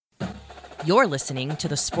You're listening to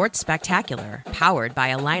the Sports Spectacular, powered by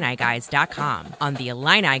IlliniGuys.com on the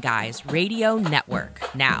Illini Guys Radio Network.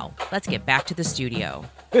 Now, let's get back to the studio.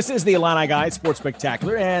 This is the Illini Guys Sports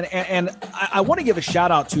Spectacular, and I want to give a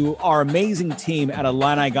shout-out to our amazing team at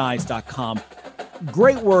IlliniGuys.com.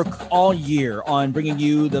 Great work all year on bringing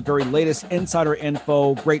you the very latest insider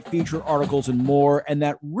info, great feature articles, and more, and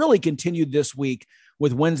that really continued this week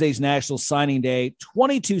with Wednesday's National Signing Day.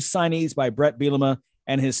 22 signees by Brett Bielema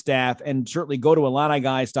and his staff, and certainly go to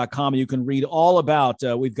IlliniGuys.com and you can read all about,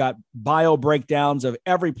 we've got bio breakdowns of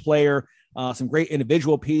every player, some great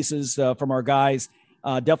individual pieces from our guys.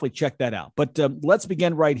 Definitely check that out. But let's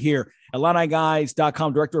begin right here.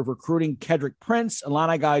 IlliniGuys.com Director of Recruiting, Kedrick Prince,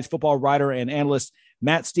 Illini Guys football writer and analyst,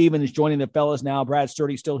 Matt Stevens, joining the fellas now. Brad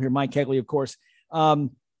Sturdy still here, Mike Kegley, of course.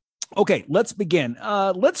 Okay, let's begin.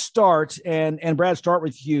 Let's start, and Brad, start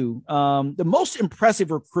with you. The most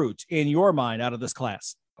impressive recruit in your mind out of this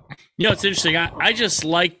class? You know, it's interesting. I just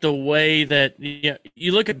like the way that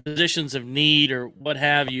you look at positions of need or what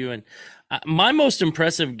have you, and my most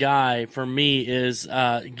impressive guy for me is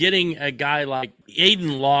getting a guy like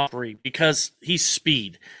Aiden Lawfrey, because he's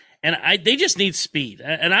speed. And they just need speed.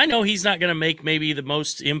 And I know he's not going to make maybe the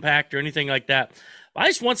most impact or anything like that. I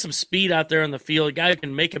just want some speed out there on the field, a guy who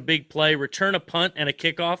can make a big play, return a punt and a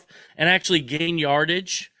kickoff, and actually gain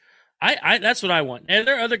yardage. That's what I want. And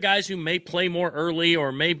there are other guys who may play more early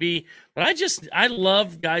or maybe, but I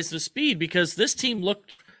love guys with speed, because this team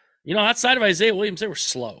looked, outside of Isaiah Williams, they were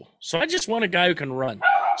slow. So I just want a guy who can run.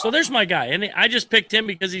 So there's my guy. And I just picked him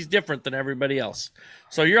because he's different than everybody else.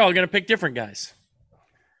 So you're all going to pick different guys.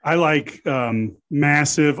 I like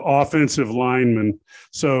massive offensive linemen.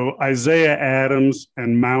 So Isaiah Adams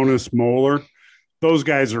and Maunus Moeller, those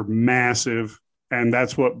guys are massive, and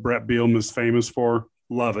that's what Brett Bielema is famous for.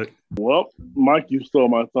 Love it. Well, Mike, you stole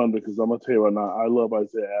my thunder, because I'm going to tell you right now, I love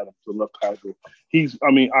Isaiah Adams, the left tackle.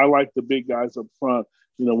 I like the big guys up front.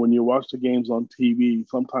 When you watch the games on TV,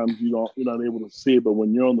 sometimes you're not able to see it, but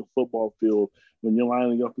when you're on the football field, when you're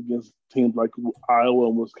lining up against teams like Iowa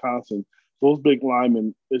and Wisconsin, those big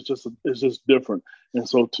linemen, it's just different. And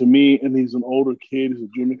so to me, and he's an older kid, he's a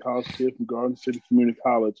junior college kid from Garden City Community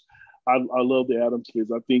College. I love the Adams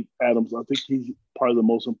kids. I think he's probably the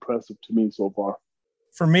most impressive to me so far.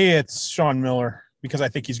 For me, it's Sean Miller, because I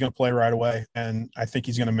think he's going to play right away, and I think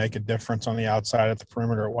he's going to make a difference on the outside at the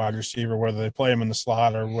perimeter at wide receiver, whether they play him in the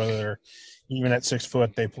slot or whether they're even at 6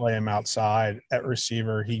 foot, they play him outside at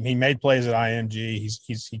receiver. He made plays at IMG.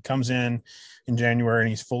 He comes in January and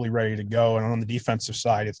he's fully ready to go. And on the defensive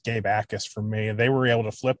side, it's Gabe Ackus for me. They were able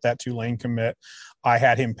to flip that Tulane commit. I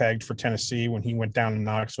had him pegged for Tennessee when he went down to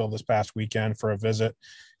Knoxville this past weekend for a visit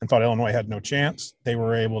and thought Illinois had no chance. They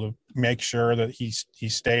were able to make sure that he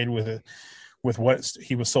stayed with it, with what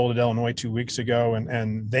he was sold at Illinois 2 weeks ago.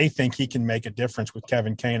 And they think he can make a difference with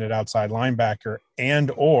Kevin Kane at outside linebacker,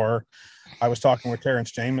 or I was talking with Terrence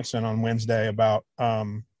Jameson on Wednesday about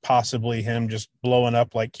possibly him just blowing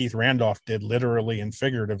up like Keith Randolph did, literally and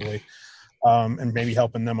figuratively, and maybe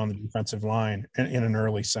helping them on the defensive line in an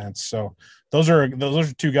early sense. So those are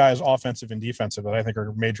two guys, offensive and defensive, that I think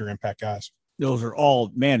are major impact guys. Those are all,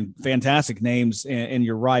 fantastic names, and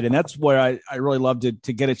you're right. And that's where I really love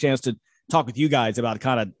to get a chance to talk with you guys about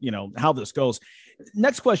kind of, how this goes.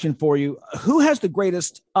 Next question for you. Who has the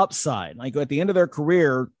greatest upside? Like at the end of their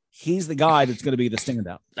career, he's the guy that's going to be the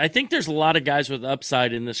standout. I think there's a lot of guys with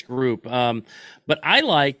upside in this group. But I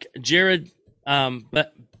like Jared,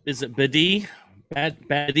 but is it Badie?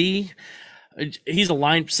 He's a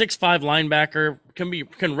 6'5" linebacker,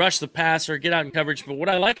 can rush the passer, get out in coverage. But what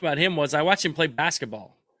I like about him was I watched him play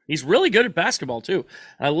basketball. He's really good at basketball too.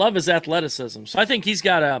 I love his athleticism. So I think he's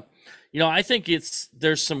got I think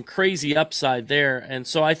there's some crazy upside there. And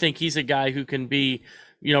so I think he's a guy who can be,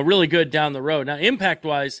 really good down the road. Now,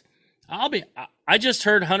 impact-wise, I just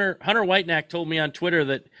heard Hunter Whitenack told me on Twitter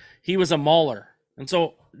that he was a mauler. And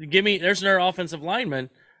so there's another offensive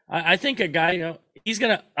lineman. I think a guy, he's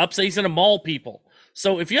going to upset, he's going to maul people.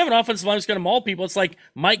 So if you have an offensive lineman who's going to maul people, it's like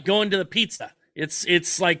Mike going to the pizza.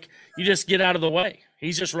 It's like you just get out of the way.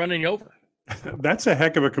 He's just running you over. That's a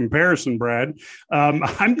heck of a comparison, Brad.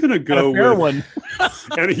 I'm going to go with a fair one.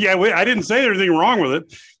 And I didn't say anything wrong with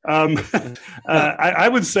it. I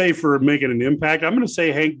would say, for making an impact, I'm going to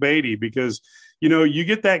say Hank Beatty, because, you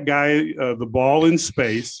get that guy, the ball in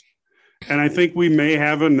space, and I think we may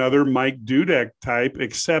have another Mike Dudek type,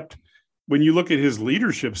 except when you look at his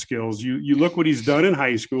leadership skills, you look what he's done in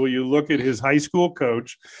high school, you look at his high school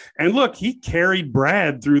coach, and look, he carried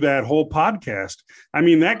Brad through that whole podcast. I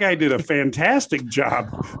mean, that guy did a fantastic job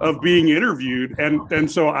of being interviewed. And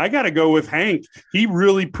so I got to go with Hank. He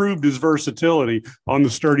really proved his versatility on the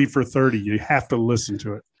Sturdy for 30. You have to listen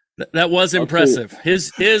to it. That was impressive.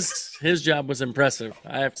 His job was impressive,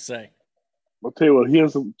 I have to say. I'll tell you what, he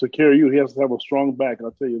has to carry you. He has to have a strong back.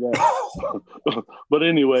 I'll tell you that. But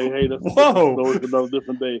anyway, hey, that's another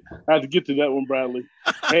different day. I had to get to that one, Bradley.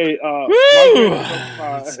 Hey,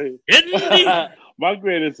 my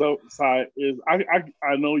greatest upside is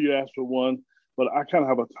I know you asked for one, but I kind of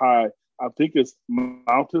have a tie. I think it's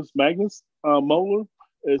Magnus Moeller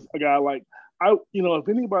is a guy like if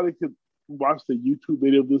anybody could watch the YouTube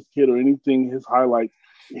video of this kid or anything, his highlights,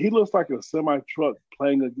 he looks like a semi-truck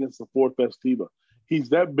playing against a Ford Festiva. He's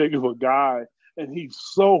that big of a guy, and he's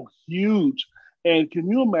so huge. And can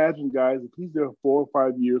you imagine, guys, if he's there 4 or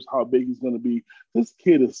 5 years, how big he's going to be? This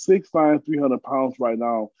kid is 6'9", 300 pounds right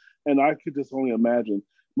now, and I could just only imagine.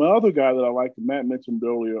 My other guy that I like, Matt mentioned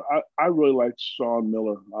earlier, I really like Sean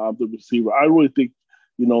Miller, the receiver. I really think,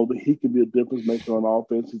 that he can be a difference maker on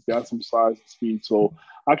offense. He's got some size and speed. So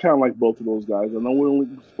I kind of like both of those guys. I know we're only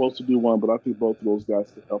supposed to do one, but I think both of those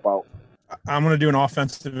guys can help out. I'm going to do an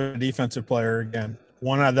offensive and defensive player again.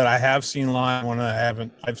 One that I have seen live, one that I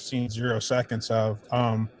haven't. I've seen 0 seconds of.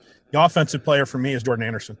 The offensive player for me is Jordan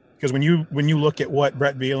Anderson, because when you look at what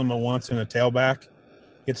Brett Bielema wants in a tailback,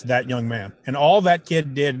 it's that young man. And all that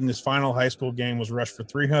kid did in his final high school game was rush for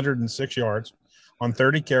 306 yards on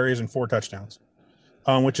 30 carries and 4 touchdowns,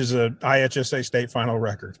 which is a IHSA state final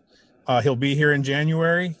record. He'll be here in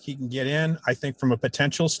January. He can get in. I think from a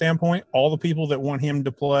potential standpoint, all the people that want him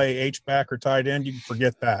to play H-back or tight end, you can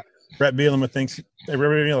forget that. Brett Bielema thinks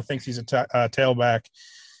he's a tailback,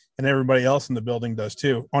 and everybody else in the building does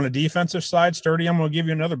too. On a defensive side, Sturdy, I'm going to give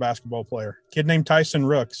you another basketball player, kid named Tyson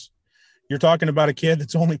Rooks. You're talking about a kid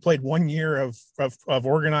that's only played 1 year of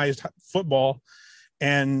organized football,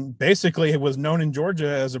 and basically was known in Georgia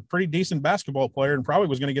as a pretty decent basketball player, and probably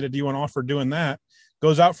was going to get a D1 offer doing that.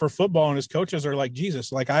 Goes out for football, and his coaches are like,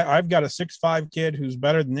 Jesus, like I've got a 6'5" kid who's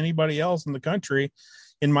better than anybody else in the country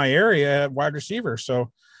in my area at wide receiver. So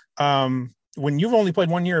when you've only played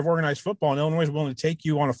 1 year of organized football and Illinois is willing to take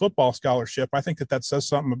you on a football scholarship, I think that says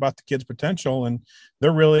something about the kid's potential, and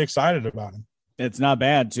they're really excited about him. It's not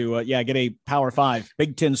bad to, get a Power 5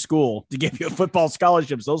 Big Ten school to give you a football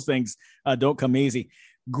scholarships. Those things don't come easy.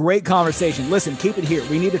 Great conversation. Listen, keep it here.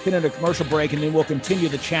 We need to fit in a commercial break, and then we'll continue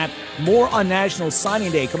the chat. More on National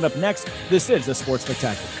Signing Day coming up next. This is the Sports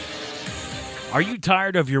Spectacular. Are you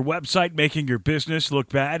tired of your website making your business look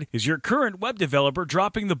bad? Is your current web developer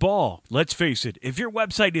dropping the ball? Let's face it, if your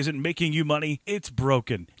website isn't making you money, it's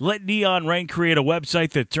broken. Let Neon Rain create a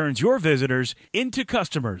website that turns your visitors into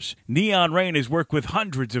customers. Neon Rain has worked with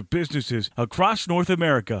hundreds of businesses across North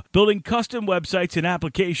America, building custom websites and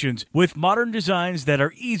applications with modern designs that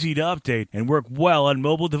are easy to update and work well on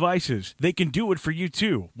mobile devices. They can do it for you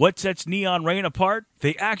too. What sets Neon Rain apart?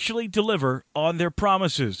 They actually deliver on their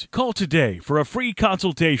promises. Call today for a free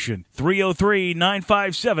consultation,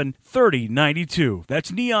 303-957-3092.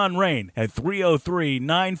 That's Neon Rain at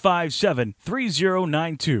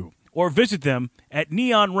 303-957-3092. Or visit them at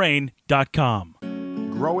neonrain.com.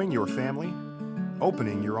 Growing your family,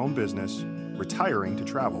 opening your own business, retiring to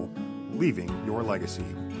travel, leaving your legacy.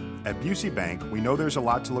 At Busey Bank, we know there's a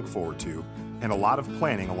lot to look forward to and a lot of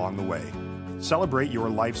planning along the way. Celebrate your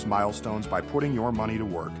life's milestones by putting your money to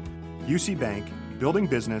work. UC Bank, building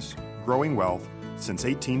business, growing wealth since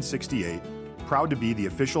 1868. Proud to be the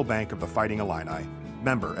official bank of the Fighting Illini.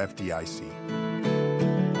 Member FDIC.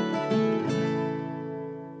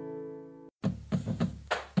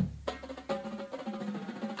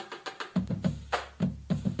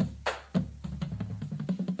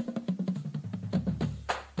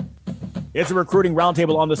 It's a recruiting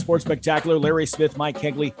roundtable on the Sports Spectacular. Larry Smith, Mike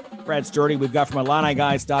Kegley, Brad Sturdy. We've got from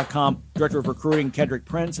IlliniGuys.com, Director of Recruiting, Kedrick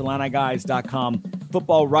Prince, IlliniGuys.com,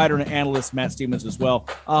 football writer and analyst, Matt Stevens as well.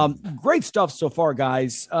 Great stuff so far,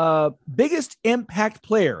 guys. Biggest impact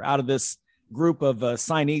player out of this group of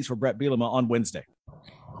signees for Brett Bielema on Wednesday?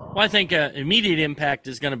 Well, I think immediate impact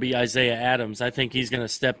is going to be Isaiah Adams. I think he's going to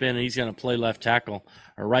step in and he's going to play left tackle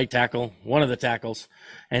or right tackle, one of the tackles,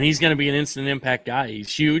 and he's going to be an instant impact guy.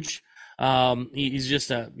 He's huge. He's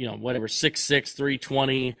just a, 6'6",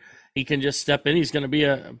 320. He can just step in. He's going to be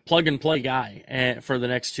a plug-and-play guy for the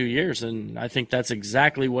next 2 years, and I think that's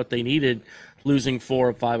exactly what they needed, losing 4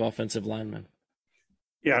 of 5 offensive linemen.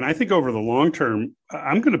 Yeah, and I think over the long term,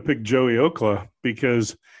 I'm going to pick Joey Okla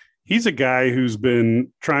because he's a guy who's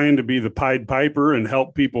been trying to be the Pied Piper and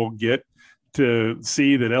help people get to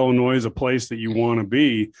see that Illinois is a place that you want to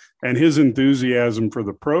be. And his enthusiasm for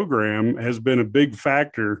the program has been a big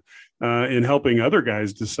factor in helping other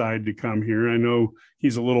guys decide to come here. I know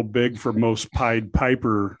he's a little big for most Pied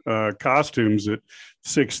Piper costumes at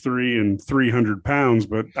 6'3" and 300 pounds,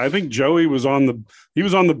 but I think Joey was on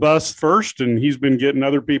the bus first, and he's been getting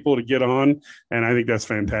other people to get on, and I think that's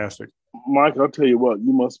fantastic. Mike, I'll tell you what,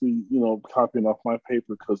 you must be, copying off my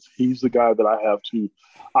paper, because he's the guy that I have too.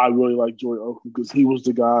 I really like Joey Oakland because he was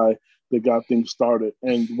the guy that got things started.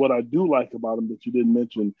 And what I do like about him that you didn't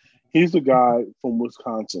mention, he's the guy from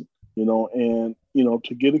Wisconsin, and,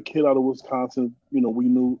 to get a kid out of Wisconsin, we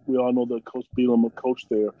all know that Coach Bielema coached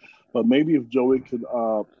there, but maybe if Joey could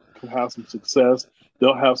have some success,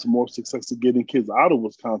 they'll have some more success in getting kids out of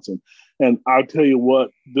Wisconsin. And I'll tell you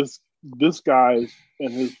what, this guy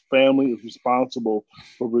and his family is responsible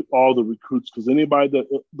for all the recruits, because anybody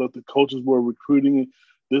that the coaches were recruiting,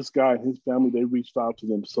 this guy and his family, they reached out to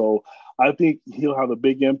them. So I think he'll have a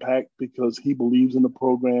big impact because he believes in the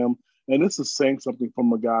program. And this is saying something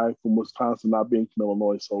from a guy from Wisconsin, not being from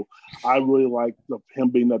Illinois. So I really like him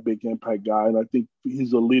being that big impact guy. And I think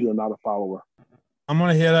he's a leader, not a follower. I'm going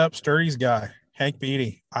to hit up Sturdy's guy, Hank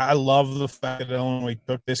Beatty. I love the fact that Illinois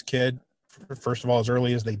took this kid, first of all, as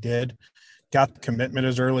early as they did, got the commitment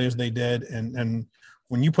as early as they did. And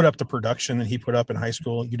when you put up the production that he put up in high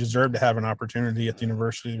school, you deserve to have an opportunity at the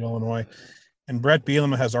University of Illinois. And Brett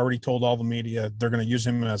Bielema has already told all the media they're going to use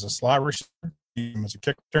him as a slot receiver, use him as a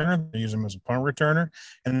kick returner, they use him as a punt returner,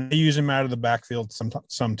 and they use him out of the backfield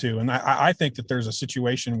some too. And I think that there's a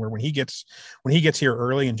situation where when he gets here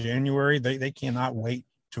early in January, they cannot wait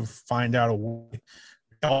to find out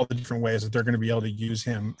all the different ways that they're going to be able to use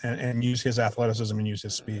him and use his athleticism and use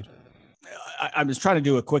his speed. I was trying to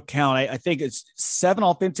do a quick count. I think it's 7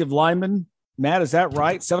 offensive linemen. Matt, is that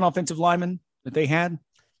right? 7 offensive linemen that they had?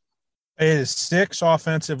 It is 6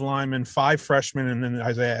 offensive linemen, 5 freshmen, and then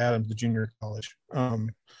Isaiah Adams, the junior college.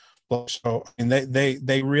 So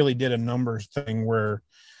they really did a numbers thing where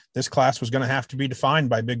this class was going to have to be defined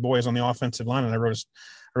by big boys on the offensive line. And I wrote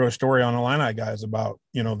a story on Illini guys about,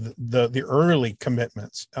 the early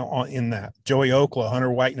commitments in that. Joey Okla, Hunter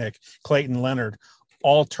Whitenick, Clayton Leonard,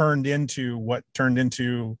 all turned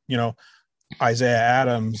into Isaiah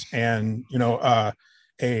Adams and,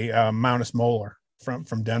 Maunus Moeller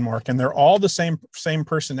from Denmark. And they're all the same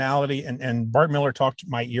personality. And Bart Miller talked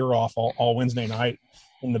my ear off all Wednesday night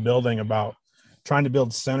in the building about trying to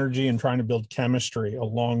build synergy and trying to build chemistry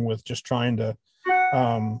along with just trying to,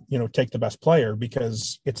 take the best player,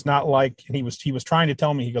 because it's not like, and he was trying to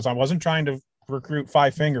tell me, he goes, I wasn't trying to recruit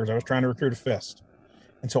 5 fingers. I was trying to recruit a fist.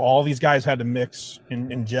 And so all these guys had to mix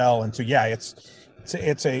and gel. And so, yeah, it's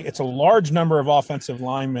a large number of offensive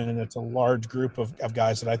linemen, and it's a large group of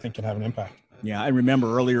guys that I think can have an impact. Yeah, I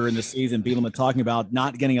remember earlier in the season, Bielema talking about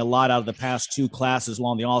not getting a lot out of the past 2 classes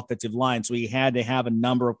along the offensive line. So he had to have a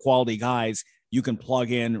number of quality guys you can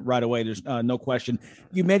plug in right away. There's no question.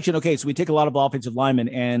 You mentioned, okay, so we take a lot of offensive linemen,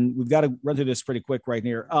 and we've got to run through this pretty quick right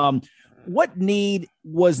here. What need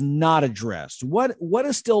was not addressed? What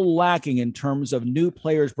is still lacking in terms of new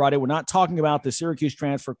players brought in? We're not talking about the Syracuse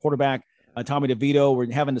transfer quarterback, Tommy DeVito.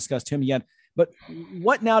 We haven't discussed him yet. But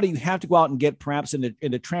what now do you have to go out and get perhaps in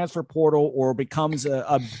the transfer portal, or becomes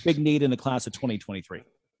a big need in the class of 2023?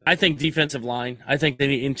 I think defensive line. I think they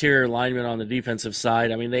need interior linemen on the defensive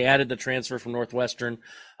side. I mean, they added the transfer from Northwestern,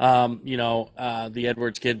 the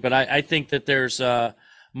Edwards kid. But I think that there's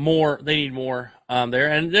more. They need more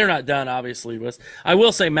there, and they're not done, obviously. With I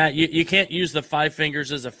will say, Matt, you can't use the 5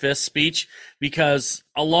 fingers as a fist speech, because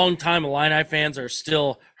a long time Illini fans are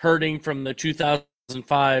still hurting from the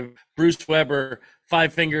 2005 Bruce Weber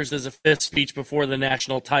 5 fingers as a fist speech before the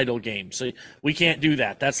national title game. So we can't do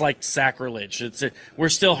that. That's like sacrilege. We're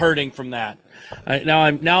still hurting from that. Now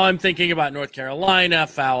I'm thinking about North Carolina,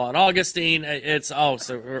 foul on Augustine.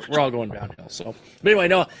 So we're all going downhill. So, but anyway,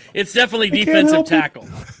 no, it's definitely defensive tackle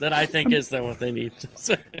that I think is what they need.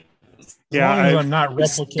 Yeah, I'm not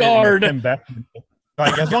replicating Tim Beckman.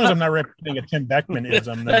 As long as I'm not replicating a Tim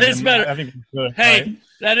Beckmanism, that is better. I think it's good. Hey, right?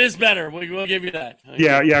 That is better. We'll give you that.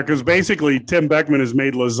 Yeah, because basically Tim Beckman has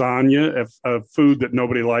made lasagna a food that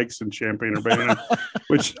nobody likes in Champaign-Urbana,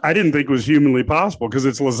 which I didn't think was humanly possible because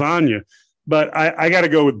it's lasagna. But I got to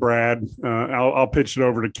go with Brad. I'll pitch it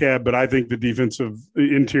over to Kev, but I think the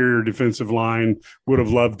interior defensive line would have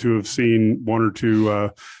loved to have seen 1 or 2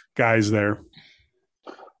 guys there.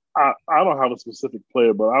 I don't have a specific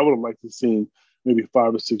player, but I would have liked to have seen maybe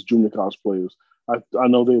 5 or 6 junior college players. I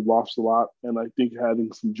know they've lost a lot, and I think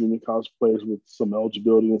having some junior college players with some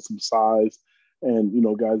eligibility and some size and,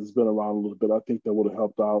 guys that's been around a little bit, I think that would have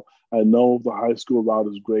helped out. I know the high school route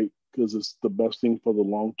is great, because it's the best thing for the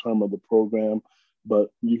long term of the program. But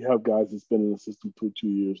you have guys that's been in the system for 2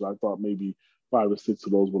 years. I thought maybe 5 or 6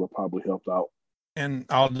 of those would have probably helped out. And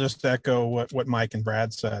I'll just echo what Mike and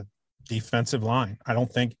Brad said. Defensive line. I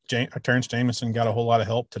don't think Terrence Jamison got a whole lot of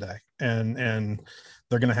help today, and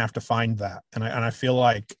they're going to have to find that. And I feel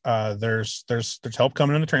like there's help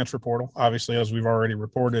coming in the transfer portal, obviously, as we've already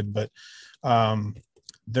reported, but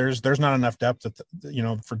there's not enough depth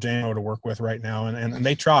for JMO to work with right now. And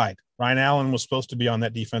they tried. Ryan Allen was supposed to be on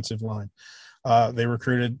that defensive line. They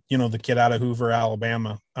recruited, the kid out of Hoover,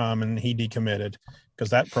 Alabama, and he decommitted because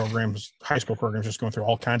that high school program is just going through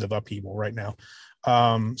all kinds of upheaval right now.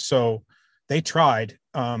 So they tried,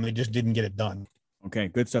 they just didn't get it done. Okay,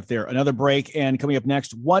 good stuff there. Another break, and coming up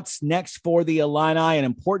next, what's next for the Illini? An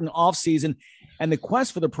important offseason and the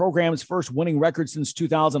quest for the program's first winning record since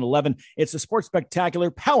 2011. It's the Sports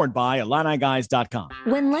Spectacular powered by IlliniGuys.com.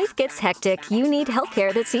 When life gets hectic, you need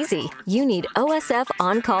healthcare that's easy. You need OSF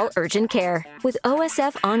On-Call Urgent Care. With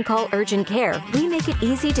OSF On-Call Urgent Care, we make it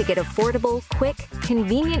easy to get affordable, quick,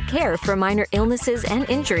 convenient care for minor illnesses and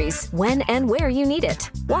injuries when and where you need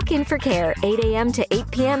it. Walk in for care 8 a.m. to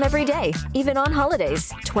 8 p.m. every day, even on holidays.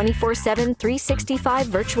 24/7, 365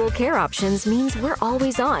 virtual care options means we're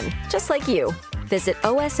always on, just like you. Visit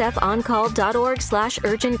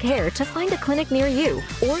osfoncall.org/urgent care to find a clinic near you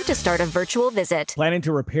or to start a virtual visit. Planning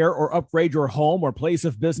to repair or upgrade your home or place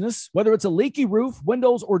of business? Whether it's a leaky roof,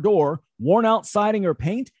 windows or door, worn out siding or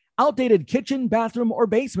paint, outdated kitchen, bathroom, or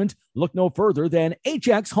basement, look no further than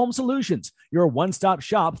HX Home Solutions, your one-stop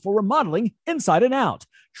shop for remodeling inside and out.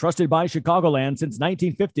 Trusted by Chicagoland since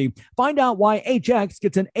 1950, find out why HX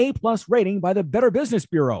gets an A+ rating by the Better Business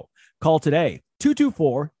Bureau. Call today,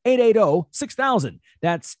 224-880-6000.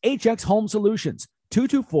 That's HX Home Solutions,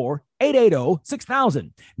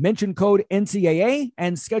 224-880-6000. Mention code NCAA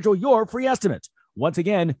and schedule your free estimate. Once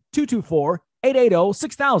again,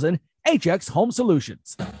 224-880-6000, HX Home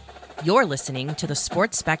Solutions. You're listening to the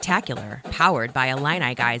Sports Spectacular, powered by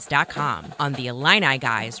IlliniGuys.com on the Illini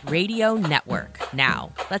Guys Radio Network.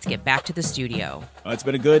 Now, let's get back to the studio. It's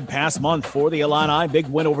been a good past month for the Illini. Big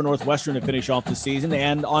win over Northwestern to finish off the season.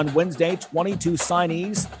 And on Wednesday, 22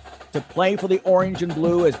 signees to play for the Orange and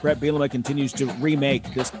Blue as Bret Bielema continues to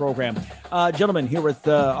remake this program. Gentlemen, here with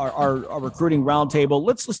our recruiting roundtable,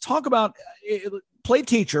 let's talk about play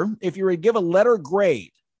teacher. If you were to give a letter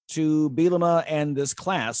grade to Bielema and this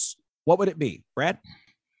class, what would it be, Brad?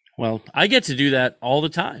 Well, I get to do that all the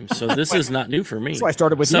time, so this is not new for me. That's why I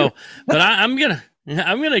started with you. But I'm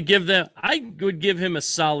gonna give them. I would give him a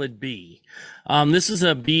solid B. This is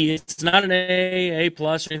a B. It's not an A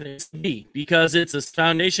plus or anything. It's a B because it's a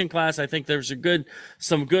foundation class. I think there's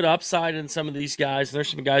some good upside in some of these guys. There's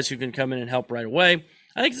some guys who can come in and help right away.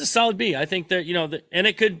 I think it's a solid B. I think that and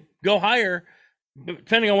it could go higher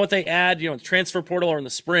depending on what they add. Transfer portal or in the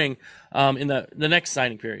spring, in the next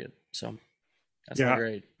signing period. So that's my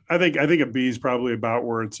grade. I think a B is probably about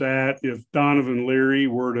where it's at. If Donovan Leary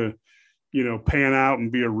were to, pan out and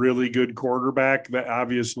be a really good quarterback, that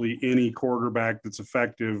obviously any quarterback that's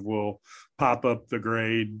effective will pop up the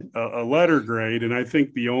grade, a letter grade. And I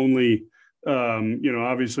think the only,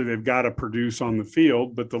 obviously they've got to produce on the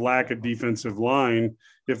field, but the lack of defensive line,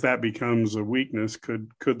 if that becomes a weakness,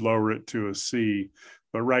 could lower it to a C.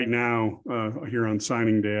 But right now, here on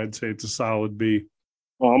signing day, I'd say it's a solid B.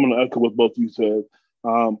 Well, I'm going to echo what both of you said.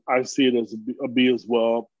 I see it as a B as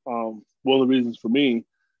well. One of the reasons for me,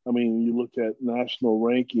 you look at national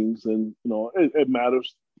rankings and, it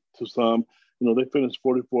matters to some. They finished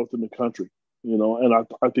 44th in the country, and I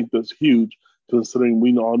think that's huge considering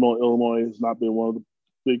we all know Illinois has not been one of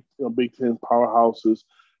the Big Ten powerhouses,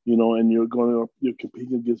 and you're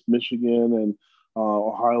competing against Michigan and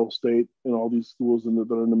Ohio State and all these schools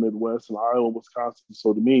that are in the Midwest and Iowa, Wisconsin.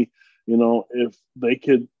 So to me, if they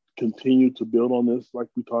could continue to build on this, like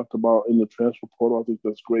we talked about in the transfer portal, I think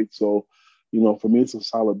that's great. So, for me, it's a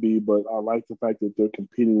solid B, but I like the fact that they're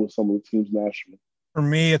competing with some of the teams nationally. For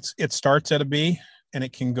me, it starts at a B and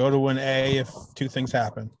it can go to an A if two things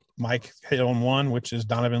happen. Mike hit on one, which is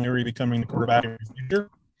Donovan Leary becoming the quarterback of the future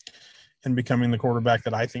and becoming the quarterback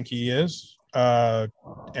that I think he is.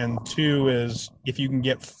 And two is if you can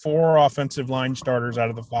get 4 offensive line starters out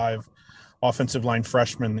of the 5 offensive line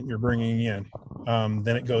freshmen that you're bringing in,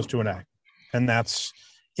 then it goes to an A. And that's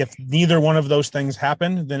if neither one of those things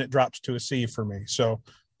happen, then it drops to a C for me. So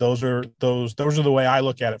those are the way I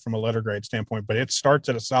look at it from a letter grade standpoint. But it starts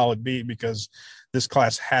at a solid B because this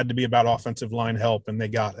class had to be about offensive line help, and they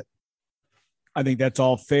got it. I think that's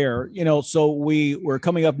all fair. So we're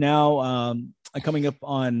coming up now, coming up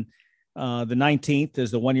on the 19th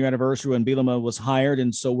is the 1-year anniversary when Bielema was hired.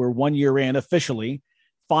 And so we're 1 year in officially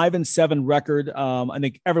 5-7 record. I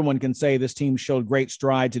think everyone can say this team showed great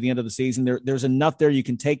stride to the end of the season. There's enough there you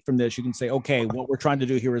can take from this. You can say, okay, what we're trying to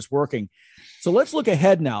do here is working. So let's look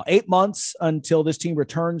ahead now. 8 months until this team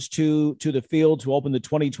returns to the field to open the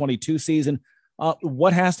 2022 season.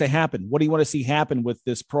 What has to happen? What do you want to see happen with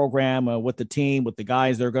this program, with the team, with the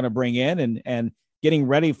guys they're going to bring in, and getting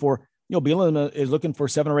ready for, Bielema is looking for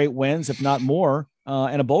 7 or 8 wins, if not more,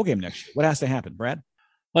 and a bowl game next year. What has to happen, Brad?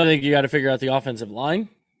 Well, I think you got to figure out the offensive line,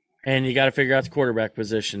 and you got to figure out the quarterback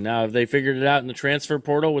position. Now, if they figured it out in the transfer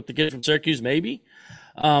portal with the kid from Syracuse, maybe,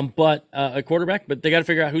 but a quarterback. But they got to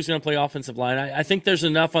figure out who's going to play offensive line. I think there's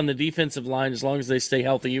enough on the defensive line as long as they stay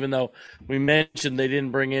healthy, even though we mentioned they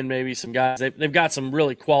didn't bring in maybe some guys. They've got some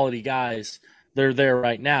really quality guys. They're there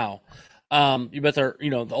right now. You bet they're,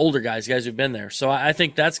 the older guys who've been there. So I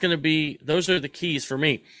think that's going to be, those are the keys for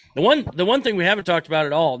me. The one thing we haven't talked about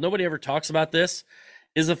at all, nobody ever talks about this,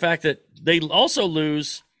 is the fact that they also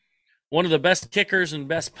lose one of the best kickers and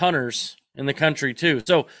best punters in the country too.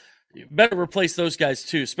 So you better replace those guys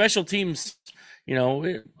too. Special teams,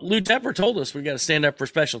 Lou Tepper told us we got to stand up for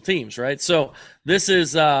special teams, right? So this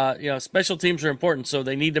is, special teams are important. So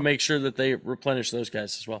they need to make sure that they replenish those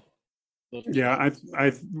guys as well. Yeah,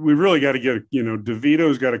 we really got to get,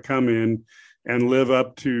 DeVito's got to come in and live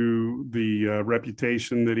up to the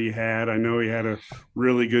reputation that he had. I know he had a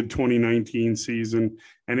really good 2019 season,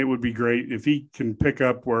 and it would be great if he can pick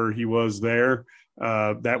up where he was there.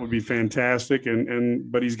 That would be fantastic.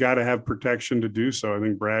 But he's got to have protection to do so. I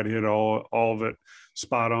think Brad hit all of it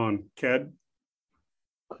spot on. Ked?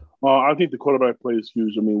 I think the quarterback play is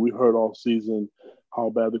huge. I mean, we heard all season how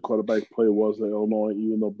bad the quarterback play was at Illinois,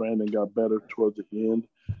 even though Brandon got better towards the end.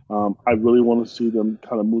 I really want to see them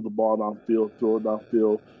kind of move the ball downfield, throw it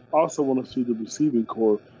downfield. I also want to see the receiving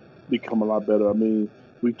core become a lot better. I mean,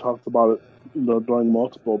 we talked about it, during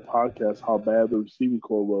multiple podcasts, how bad the receiving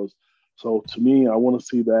core was. So to me, I want to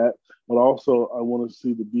see that, but also I want to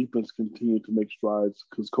see the defense continue to make strides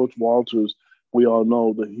because Coach Walters, we all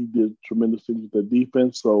know that he did tremendous things with the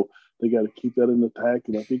defense. So they got to keep that in attack.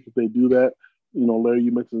 And I think if they do that, Larry,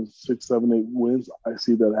 you mentioned 6, 7, 8 wins. I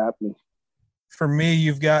see that happening. For me,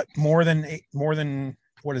 you've got more than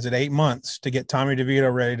 8 months to get Tommy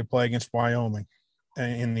DeVito ready to play against Wyoming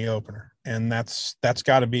in the opener. And that's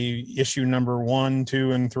got to be issue number 1,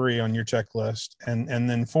 2, and 3 on your checklist. And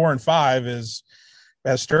then 4 and 5 is,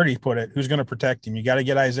 as Sturdy put it, who's going to protect him? You got to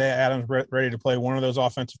get Isaiah Adams ready to play one of those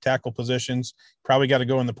offensive tackle positions. Probably got to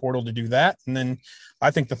go in the portal to do that. And then I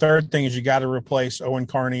think the third thing is you got to replace Owen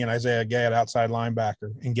Carney and Isaiah Gay at outside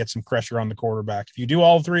linebacker and get some pressure on the quarterback. If you do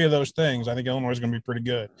all 3 of those things, I think Illinois is going to be pretty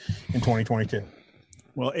good in 2022.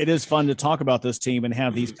 Well, it is fun to talk about this team and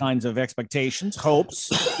have these kinds of expectations,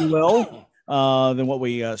 hopes, if you will, than what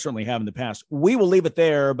we certainly have in the past. We will leave it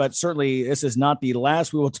there, but certainly this is not the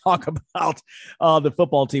last we will talk about the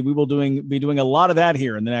football team. We will be doing a lot of that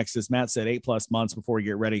here in the next, as Matt said, 8+ months before we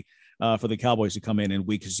get ready for the Cowboys to come in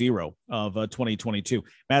week 0 of 2022.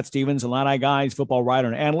 Matt Stevens, Illini Guys football writer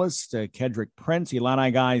and analyst, Kedrick Prince,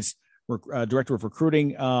 Illini Guys director of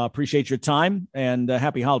recruiting. Appreciate your time and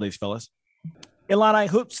happy holidays, fellas. Illini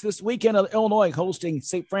Hoops this weekend. Illinois hosting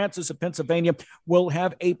St. Francis of Pennsylvania. We'll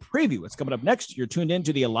have a preview. It's coming up next. You're tuned in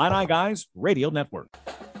to the Illini Guys Radio Network.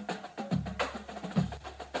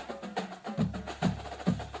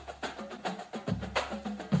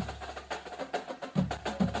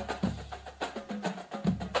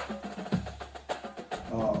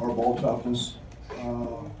 Our ball toughness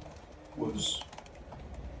was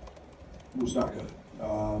not good.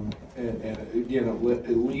 And again,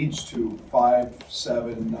 it leads to 5,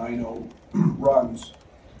 7, 9-0 runs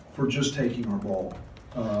for just taking our ball.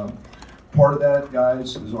 Part of that,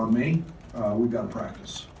 guys, is on me. We've got to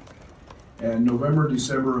practice. And November,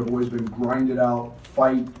 December have always been grind it out,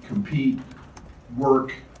 fight, compete,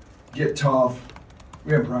 work, get tough.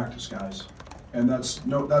 We haven't practiced, guys. And that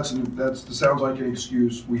sounds like an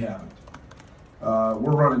excuse. We haven't.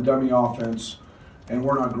 We're running dummy offense. And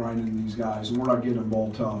we're not grinding these guys, and we're not getting them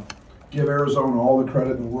ball tough. Give Arizona all the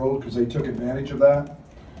credit in the world because they took advantage of that.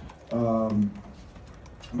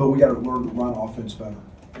 But we got to learn to run offense better.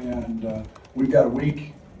 And we've got a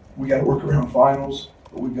week. We got to work around finals,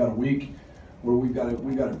 but we've got a week where we've got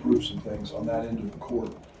to improve some things on that end of the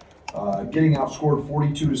court. Getting outscored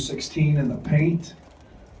 42-16 in the paint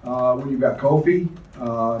when you've got Kofi.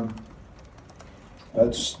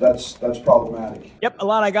 That's problematic. Yep,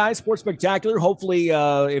 Illini Guys, Sports Spectacular. Hopefully,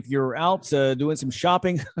 if you're out doing some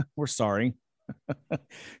shopping, we're sorry.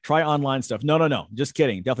 Try online stuff. No. Just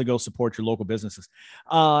kidding. Definitely go support your local businesses.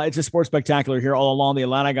 It's a Sports Spectacular here all along the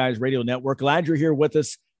Illini Guys Radio Network. Glad you're here with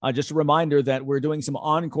us. Just a reminder that we're doing some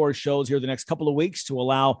encore shows here the next couple of weeks to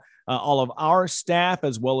allow all of our staff,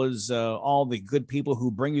 as well as all the good people who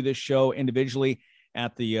bring you this show individually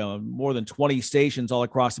at the more than 20 stations all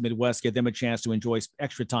across the Midwest, get them a chance to enjoy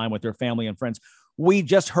extra time with their family and friends. We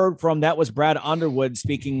just heard that was Brad Underwood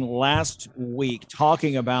speaking last week,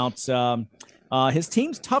 talking about his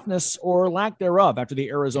team's toughness or lack thereof after the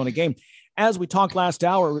Arizona game. As we talked last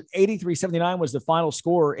hour, 83-79 was the final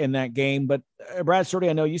score in that game. But Brad Sturdy,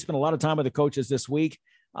 I know you spent a lot of time with the coaches this week.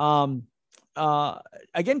 Again,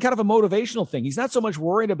 kind of a motivational thing. He's not so much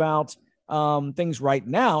worried about things right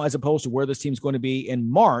now as opposed to where this team's going to be in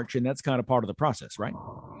March. And that's kind of part of the process, right?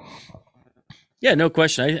 Yeah, no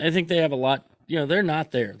question. I think they have a lot. They're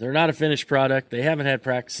not there. They're not a finished product. They haven't had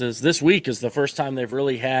practices. This week is the first time they've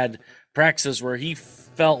really had practices where he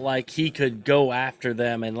felt like he could go after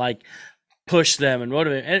them and like push them and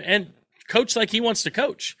motivate and coach like he wants to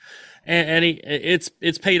coach. And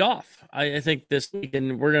it's paid off. I think this week,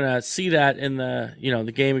 and we're going to see that in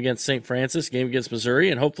the game against St. Francis, game against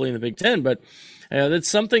Missouri, and hopefully in the Big Ten. But that's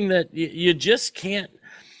something that you just can't.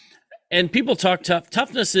 And people talk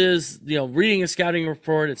toughness is, reading a scouting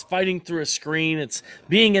report. It's fighting through a screen. It's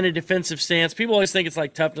being in a defensive stance. People always think it's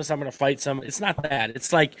like toughness. I'm going to fight someone. It's not that.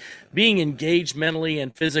 It's like being engaged mentally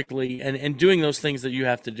and physically and doing those things that you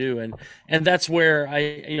have to do. And that's where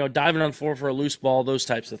diving on the floor for a loose ball, those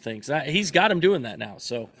types of things. He's got him doing that now.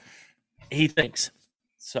 So he thinks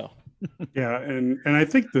so. Yeah. And I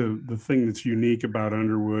think the thing that's unique about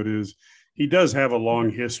Underwood is he does have a long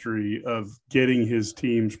history of getting his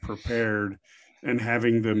teams prepared and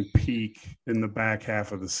having them peak in the back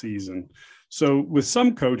half of the season. So with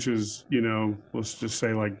some coaches, let's just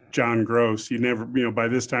say like John Gross, you never, by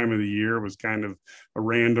this time of the year it was kind of a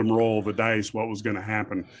random roll of the dice, what was going to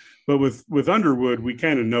happen. But with Underwood, we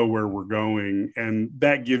kind of know where we're going, and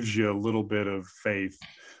that gives you a little bit of faith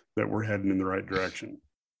that we're heading in the right direction.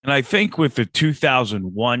 And I think with the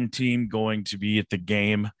 2001 team going to be at the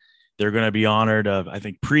game, they're going to be honored of, I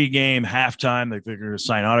think, pregame, halftime, they're going to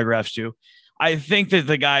sign autographs to. I think that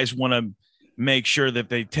the guys want to make sure that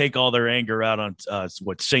they take all their anger out on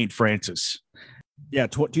St. Francis. Yeah,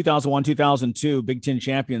 2001, 2002 Big Ten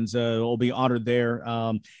champions will be honored there.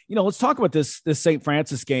 Let's talk about this St.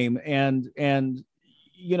 Francis game. And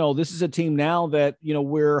this is a team now that,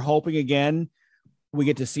 we're hoping again, we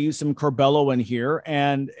get to see some Curbelo in here.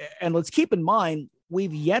 And let's keep in mind,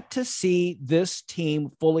 we've yet to see this team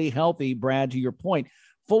fully healthy, Brad, to your point,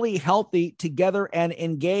 fully healthy together and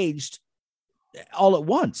engaged all at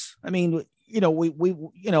once. I mean,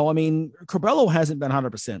 Curbelo hasn't been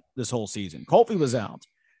 100% this whole season. Colby was out.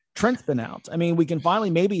 Trent's been out. I mean, we can finally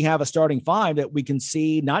maybe have a starting five that we can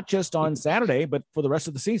see not just on Saturday, but for the rest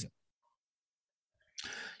of the season.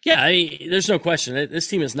 Yeah, there's no question. This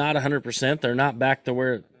team is not 100%. They're not back to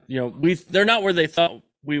where, they're not where they thought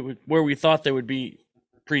we thought they would be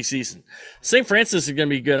preseason. St. Francis is going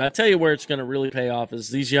to be good. I'll tell you where it's going to really pay off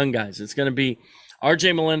is these young guys. It's going to be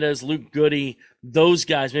RJ Melendez, Luke Goody, those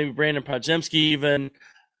guys, maybe Brandon Podziemski even,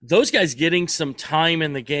 those guys getting some time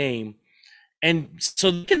in the game. And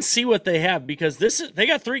so they can see what they have because they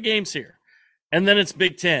got 3 games here and then it's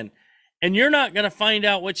Big Ten. And you're not going to find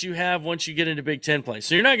out what you have once you get into Big Ten play.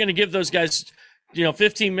 So you're not going to give those guys,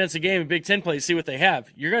 15 minutes a game in Big Ten play to see what they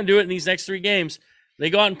have. You're going to do it in these next 3 games. They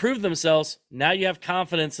go out and prove themselves. Now you have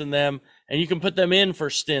confidence in them, and you can put them in for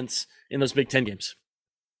stints in those Big Ten games.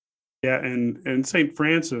 Yeah, and St.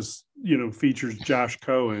 Francis, features Josh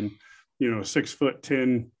Cohen,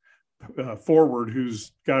 6'10" forward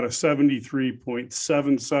who's got a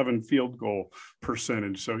 73.77 field goal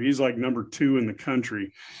percentage. So he's like number 2 in the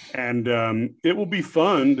country. And it will be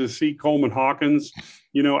fun to see Coleman Hawkins,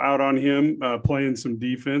 out on him playing some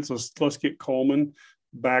defense. Let's get Coleman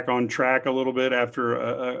back on track a little bit after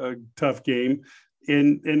a tough game.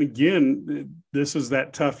 And again, this is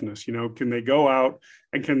that toughness, can they go out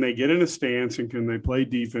and can they get in a stance and can they play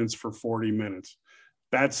defense for 40 minutes?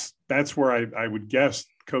 That's where I would guess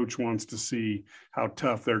coach wants to see how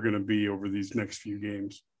tough they're going to be over these next few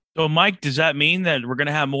games. So Mike, does that mean that we're going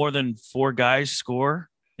to have more than 4 guys score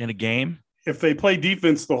in a game? If they play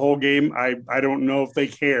defense the whole game, I don't know if they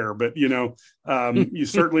care, but you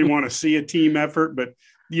certainly want to see a team effort, but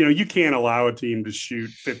you can't allow a team to shoot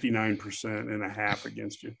 59% in a half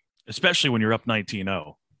against you, especially when you're up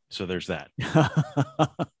 19-0. So there's that.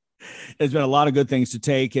 There's been a lot of good things to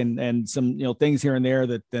take and some, things here and there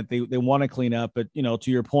that they want to clean up. But,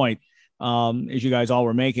 to your point, as you guys all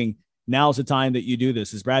were making, now's the time that you do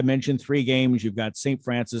this. As Brad mentioned, 3 games, you've got St.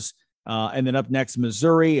 Francis And then up next,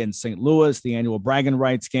 Missouri and St. Louis, the annual bragging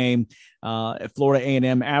rights game at Florida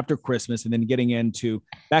A&M after Christmas, and then getting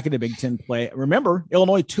back into Big Ten play. Remember,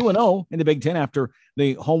 Illinois 2-0 in the Big Ten after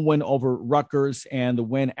the home win over Rutgers and the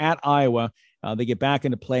win at Iowa. They get back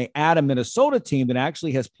into play at a Minnesota team that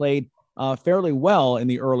actually has played fairly well in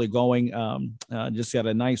the early going. Just got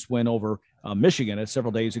a nice win over Michigan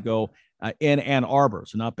several days ago in Ann Arbor,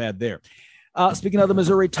 so not bad there. Speaking of the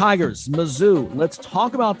Missouri Tigers, Mizzou, let's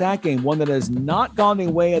talk about that game, one that has not gone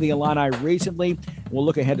the way of the Illini recently. We'll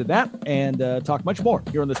look ahead to that and talk much more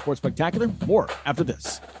here on the Sports Spectacular. More after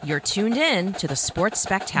this. You're tuned in to the Sports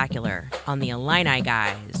Spectacular on the Illini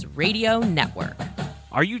Guys Radio Network.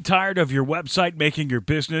 Are you tired of your website making your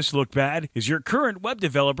business look bad? Is your current web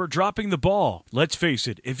developer dropping the ball? Let's face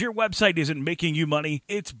it, if your website isn't making you money,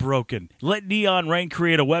 it's broken. Let Neon Rain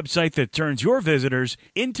create a website that turns your visitors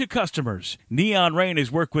into customers. Neon Rain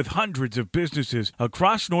has worked with hundreds of businesses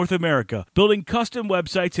across North America, building custom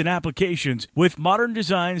websites and applications with modern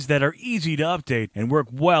designs that are easy to update and work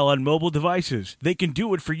well on mobile devices. They can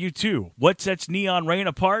do it for you too. What sets Neon Rain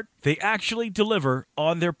apart? They actually deliver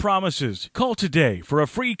on their promises. Call today for a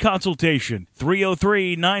free consultation,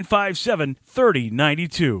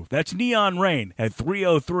 303-957-3092. That's Neon Rain at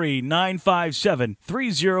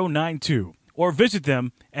 303-957-3092. Or visit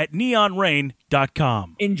them at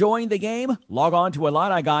neonrain.com. Enjoying the game? Log on to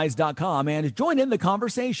IlliniGuys.com and join in the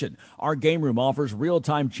conversation. Our game room offers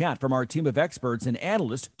real-time chat from our team of experts and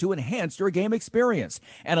analysts to enhance your game experience.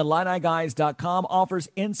 And IlliniGuys.com offers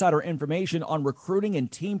insider information on recruiting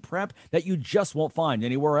and team prep that you just won't find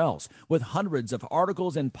anywhere else, with hundreds of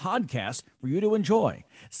articles and podcasts for you to enjoy.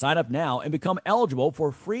 Sign up now and become eligible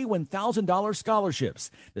for free $1,000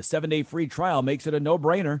 scholarships. The 7-day free trial makes it a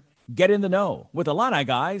no-brainer. Get in the know with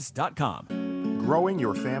IlliniGuys.com. Growing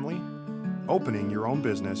your family, opening your own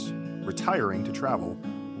business, retiring to travel,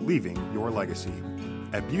 leaving your legacy.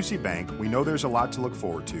 At Busey Bank, we know there's a lot to look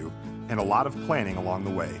forward to and a lot of planning along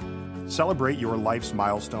the way. Celebrate your life's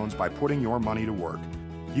milestones by putting your money to work.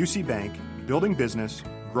 Busey Bank, building business,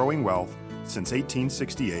 growing wealth since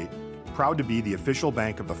 1868. Proud to be the official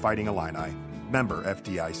bank of the Fighting Illini. Member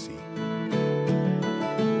FDIC.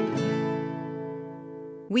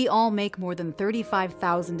 We all make more than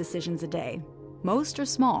 35,000 decisions a day. Most are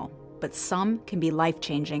small, but some can be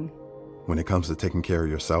life-changing. When it comes to taking care of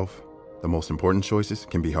yourself, the most important choices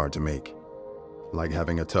can be hard to make. Like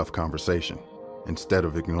having a tough conversation instead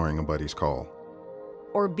of ignoring a buddy's call.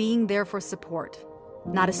 Or being there for support,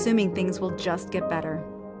 not assuming things will just get better.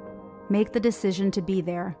 Make the decision to be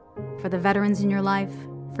there for the veterans in your life,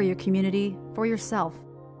 for your community, for yourself.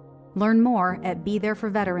 Learn more at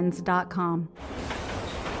BeThereForVeterans.com.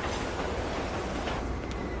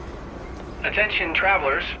 Attention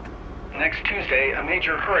travelers, next Tuesday a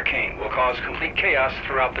major hurricane will cause complete chaos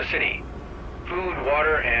throughout the city. Food,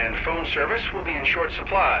 water, and phone service will be in short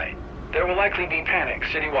supply. There will likely be panic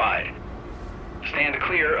citywide. Stand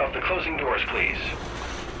clear of the closing doors, please.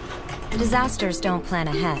 Disasters don't plan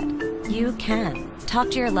ahead. You can. Talk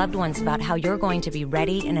to your loved ones about how you're going to be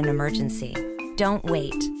ready in an emergency. Don't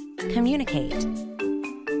wait. Communicate.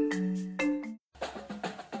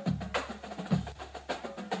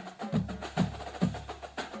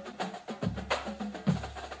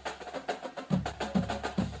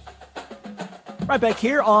 Right back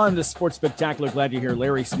here on the Sports Spectacular. Glad you're here.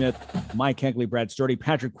 Larry Smith, Mike Hegley, Brad Sturdy,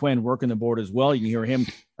 Patrick Quinn working the board as well. You can hear him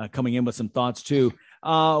coming in with some thoughts too.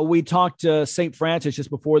 We talked to St. Francis just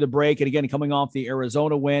before the break, and again, coming off the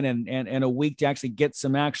Arizona win and a week to actually get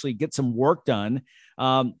some work done.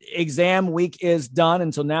 Exam week is done,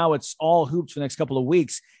 and so now it's all hoops for the next couple of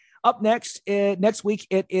weeks. Up next week,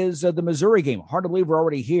 it is the Missouri game. Hard to believe we're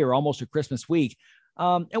already here, almost a Christmas week.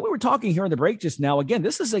 And we were talking here in the break just now. Again,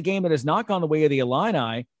 this is a game that has not gone the way of the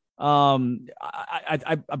Illini. I'm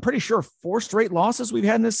pretty sure 4 straight losses we've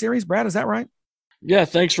had in this series. Brad, is that right? Yeah,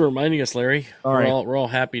 thanks for reminding us, Larry. All right. We're all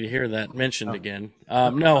happy to hear that mentioned again.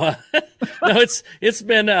 No, it's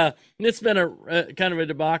been a kind of a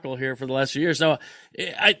debacle here for the last few years. No,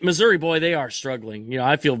 Missouri, boy, they are struggling.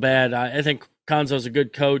 I feel bad. I think Conzo's a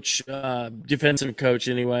good coach, defensive coach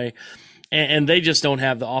anyway. And they just don't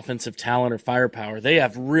have the offensive talent or firepower. They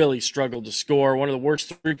have really struggled to score. One of the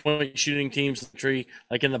worst 3-point shooting teams in the country,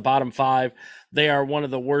 like in the bottom 5. They are one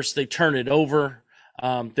of the worst. They turn it over. They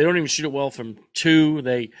don't even shoot it well from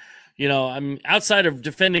 2. Outside of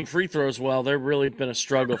defending free throws well, they've really been a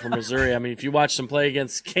struggle for Missouri. I mean, if you watch them play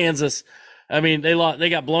against Kansas, they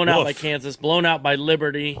got blown out by Kansas, blown out by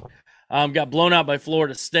Liberty. Got blown out by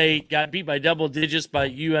Florida State, got beat by double digits by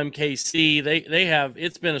UMKC.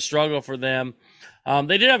 It's been a struggle for them.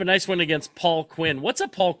 They did have a nice win against Paul Quinn. What's a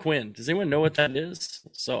Paul Quinn? Does anyone know what that is?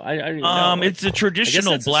 So I don't even know. It's a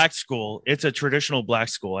traditional black school. It's a traditional black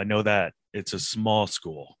school. I know that. It's a small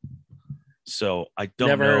school. So I don't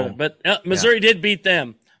Never know. heard of it. But Missouri did beat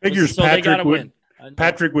them. Figures so they got to win.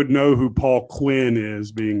 Patrick would know who Paul Quinn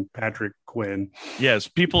is, being Patrick Quinn. Yes,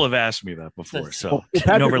 people have asked me that before, so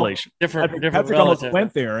Patrick, no relation. Different Patrick almost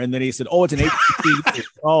went there, and then he said, "Oh, it's an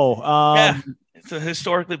HBCU." Yeah, it's a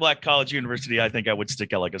historically black college university. I think I would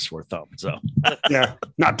stick out like a sore thumb. So yeah,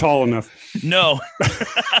 not tall enough. No.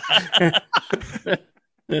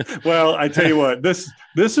 Well, I tell you what, this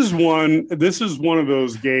is one of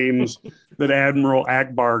those games that Admiral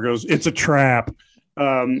Akbar goes, it's a trap.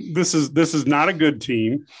 This is not a good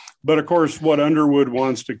team, but of course, what Underwood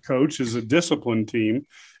wants to coach is a disciplined team,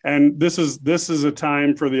 and this is a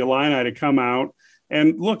time for the Illini to come out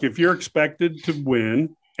and look. If you're expected to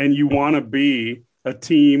win and you want to be a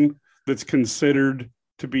team that's considered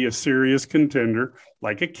to be a serious contender,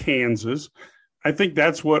 like a Kansas, I think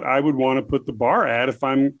that's what I would want to put the bar at if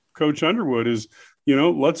I'm Coach Underwood. Is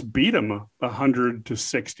let's beat them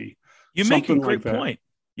 100-60. You make a great point.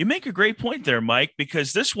 You make a great point there, Mike,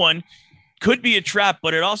 because this one could be a trap,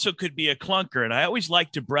 but it also could be a clunker. And I always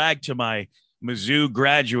like to brag to my Mizzou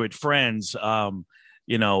graduate friends,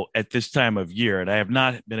 at this time of year. And I have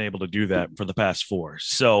not been able to do that for the past 4.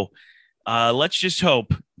 So let's just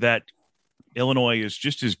hope that Illinois is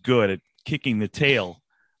just as good at kicking the tail,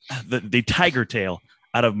 the tiger tail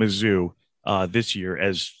out of Mizzou this year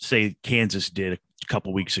as, say, Kansas did a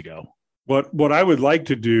couple weeks ago. What I would like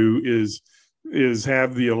to do is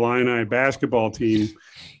have the Illini basketball team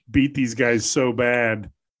beat these guys so bad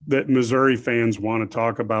that Missouri fans want to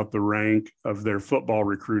talk about the rank of their football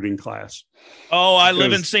recruiting class. Oh, I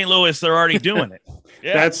live in St. Louis. They're already doing it.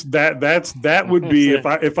 Yeah. That would be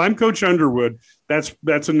if I'm Coach Underwood, that's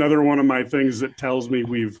another one of my things that tells me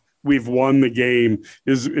we've won the game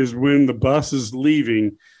is when the bus is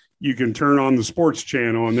leaving. You can turn on the sports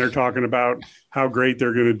channel and they're talking about how great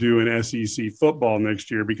they're going to do in SEC football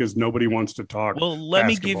next year because nobody wants to talk. Well, let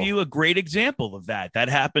me give you a great example of that. That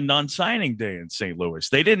happened on signing day in St. Louis.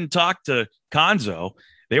 They didn't talk to Konzo.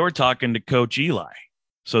 They were talking to Coach Eli.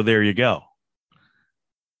 So there you go.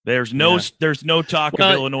 There's no talk of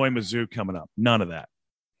Illinois Mizzou coming up. None of that.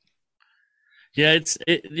 Yeah,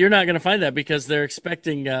 you're not going to find that because they're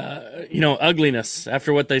expecting, ugliness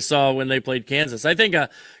after what they saw when they played Kansas. I think,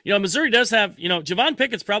 Missouri does have, Javon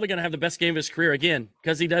Pickett's probably going to have the best game of his career again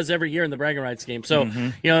because he does every year in the bragging rights game. So,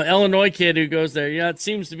 Illinois kid who goes there, it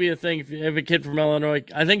seems to be a thing. If you have a kid from Illinois,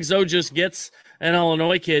 I think Zoe just gets an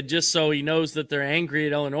Illinois kid just so he knows that they're angry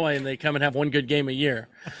at Illinois and they come and have one good game a year.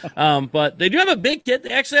 But they do have a big kid.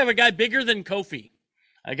 They actually have a guy bigger than Kofi.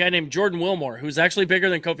 A guy named Jordan Wilmore, who's actually bigger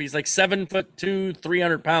than Kofi. He's like 7'2",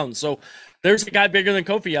 300 pounds. So there's a guy bigger than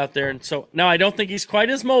Kofi out there. And so now I don't think he's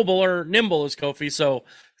quite as mobile or nimble as Kofi. So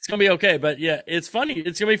it's going to be okay. But yeah, it's funny.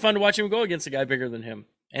 It's going to be fun to watch him go against a guy bigger than him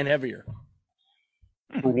and heavier.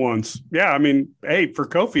 For once. Yeah. I mean, hey, for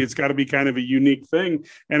Kofi, it's got to be kind of a unique thing.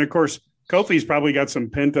 And of course, Kofi's probably got some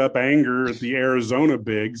pent-up anger at the Arizona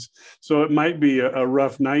bigs, so it might be a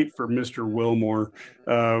rough night for Mr. Wilmore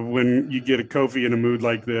when you get a Kofi in a mood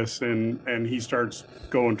like this and he starts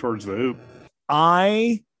going towards the hoop.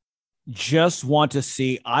 I just want to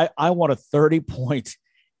see – I want a 30-point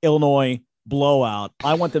Illinois blowout.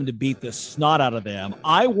 I want them to beat the snot out of them.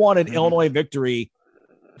 I want an Illinois victory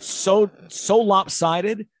so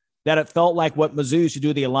lopsided that it felt like what Mizzou used to do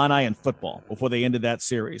to the Illini in football before they ended that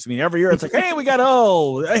series. I mean, every year it's like, hey, we got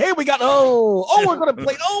we're going to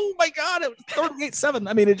play. Oh, my God, it was 38-7.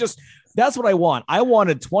 I mean, that's what I want. I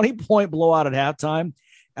want a 20-point blowout at halftime,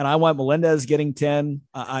 and I want Melendez getting 10.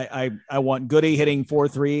 I want Goody hitting 4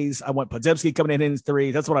 threes. I want Podziemski coming in his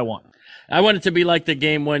 3. That's what I want. I want it to be like the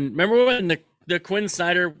game remember when the Quinn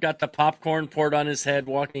Snyder got the popcorn poured on his head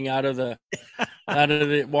walking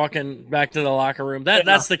walking back to the locker room.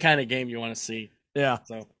 That's the kind of game you want to see. Yeah.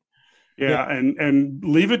 So yeah, and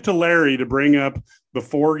leave it to Larry to bring up the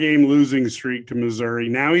 4-game losing streak to Missouri.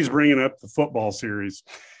 Now he's bringing up the football series.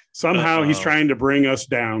 Somehow he's trying to bring us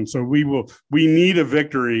down. So we need a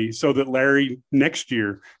victory so that Larry next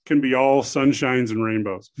year can be all sunshines and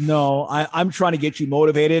rainbows. No, I'm trying to get you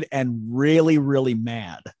motivated and really, really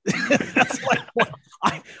mad. That's like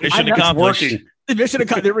mission accomplished. Mission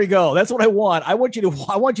accomplished. There we go. That's what I want. I want you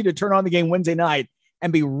to turn on the game Wednesday night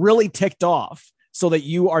and be really ticked off so that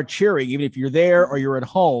you are cheering, even if you're there or you're at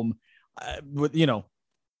home.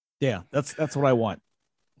 Yeah, that's what I want.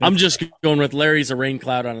 I'm just going with Larry's a rain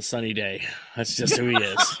cloud on a sunny day. That's just who he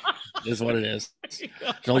is. It is what it is.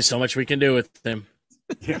 There's only so much we can do with him.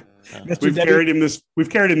 Yeah. We've carried him this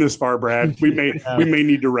far, Brad. We may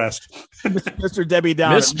need to rest. Mr. Debbie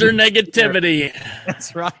Downer. Mr. Negativity.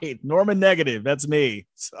 That's right. Norman Negative. That's me.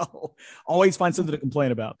 So always find something to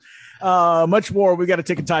complain about. Much more. We got to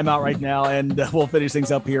take a time out right now, and we'll finish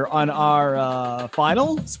things up here on our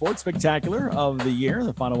final Sports Spectacular of the year,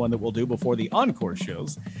 the final one that we'll do before the encore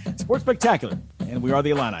shows. Sports Spectacular, and we are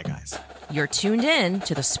the Illini Guys. You're tuned in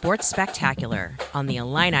to the Sports Spectacular on the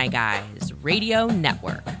Illini Guys Radio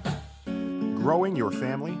Network. Growing your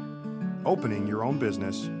family, opening your own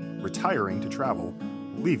business, retiring to travel,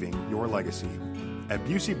 leaving your legacy. At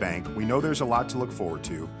Busey Bank, we know there's a lot to look forward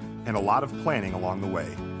to and a lot of planning along the way.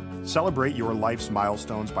 Celebrate your life's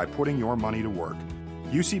milestones by putting your money to work.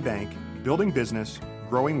 Busey Bank, building business,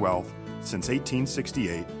 growing wealth since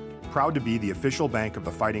 1868. Proud to be the official bank of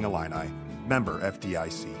the Fighting Illini. Member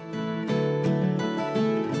FDIC.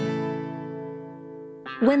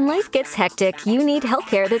 When life gets hectic, you need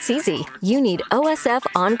healthcare that's easy. You need OSF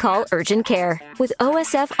On-Call Urgent Care. With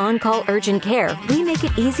OSF On-Call Urgent Care, we make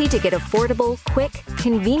it easy to get affordable, quick,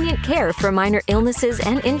 convenient care for minor illnesses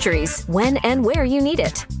and injuries when and where you need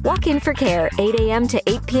it. Walk in for care 8 a.m. to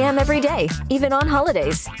 8 p.m. every day, even on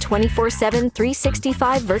holidays. 24/7,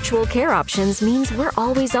 365 virtual care options means we're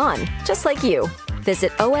always on, just like you.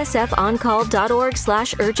 Visit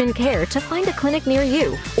osfoncall.org/urgent care to find a clinic near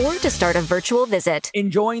you or to start a virtual visit.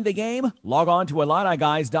 Enjoying the game? Log on to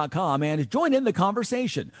IlliniGuys.com and join in the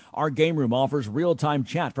conversation. Our game room offers real-time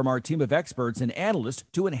chat from our team of experts and analysts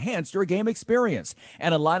to enhance your game experience.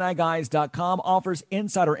 And IlliniGuys.com offers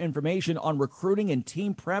insider information on recruiting and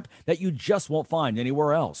team prep that you just won't find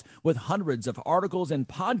anywhere else, with hundreds of articles and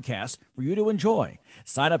podcasts for you to enjoy.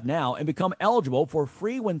 Sign up now and become eligible for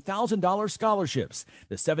free $1,000 scholarships.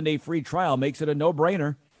 The 7-day free trial makes it a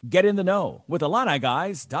no-brainer. Get in the know with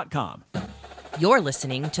IlliniGuys.com. You're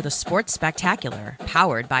listening to the Sports Spectacular,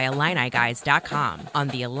 powered by IlliniGuys.com on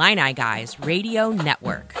the Illini Guys Radio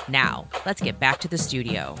Network. Now, let's get back to the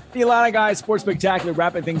studio. The Illini Guys Sports Spectacular,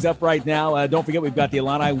 wrapping things up right now. Don't forget, we've got the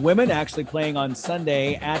Illini women actually playing on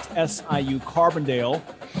Sunday at SIU Carbondale.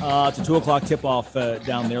 It's a 2 o'clock tip-off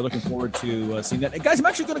down there. Looking forward to seeing that. Guys, I'm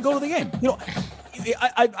actually going to go to the game. You know,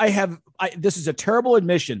 this is a terrible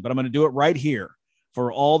admission, but I'm going to do it right here for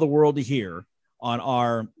all the world to hear on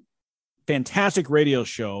our fantastic radio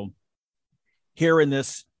show here in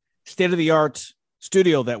this state-of-the-art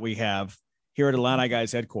studio that we have here at Illini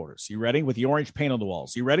Guys headquarters. You ready? With the orange paint on the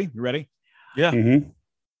walls. You ready? You ready? Yeah. Mm-hmm.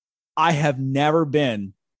 I have never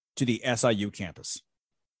been to the SIU campus.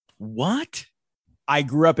 What? I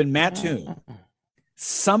grew up in Mattoon.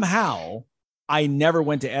 Somehow, I never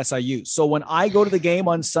went to SIU. So when I go to the game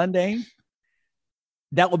on Sunday,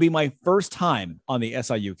 that will be my first time on the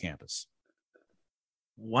SIU campus.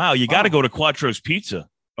 Wow, you got to go to Quattro's Pizza.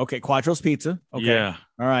 Okay, Quattro's Pizza. Okay. Yeah.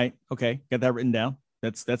 All right. Okay, got that written down.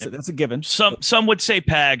 That's a given. Some would say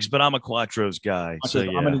Pags, but I'm a Quattro's guy. So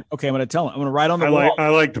yeah. I'm gonna tell him. I'm gonna write on the wall. I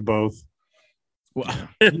liked both. Well,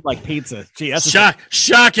 you like pizza? Gee, that's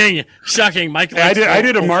shocking. Mike, I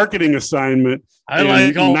did a marketing assignment. I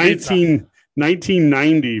like all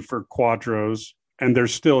 1990 for Quattro's. And they're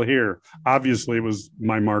still here. Obviously, it was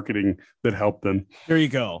my marketing that helped them. There you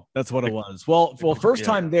go. That's what it was. Well, first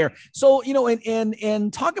time there. So, you know,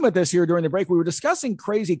 and talking about this here during the break, we were discussing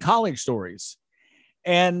crazy college stories.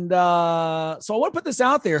 And so I want to put this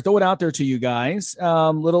out there, throw it out there to you guys.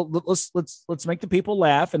 Let's make the people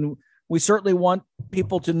laugh. And we certainly want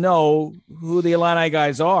people to know who the Illini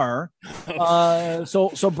Guys are.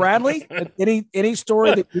 So Bradley, any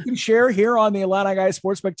story that you can share here on the Illini Guys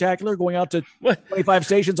Sports Spectacular, going out to 25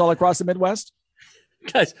 stations all across the Midwest?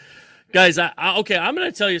 Guys, I'm going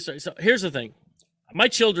to tell you a story. So here's the thing. My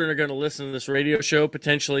children are going to listen to this radio show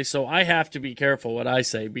potentially, so I have to be careful what I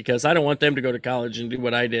say because I don't want them to go to college and do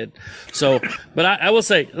what I did. So, but I will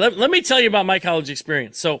say, let me tell you about my college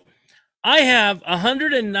experience. So, I have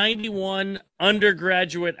 191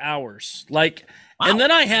 undergraduate hours, wow. And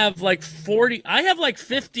then I have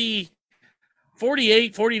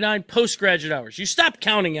 48, 49 postgraduate hours. You stop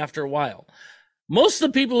counting after a while. Most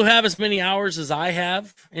of the people who have as many hours as I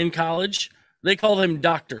have in college, they call them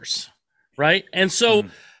doctors, right? And so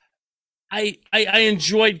I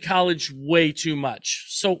enjoyed college way too much.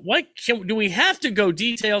 So do we have to go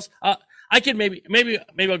details? I can maybe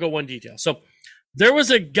I'll go one detail. So there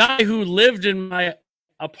was a guy who lived in my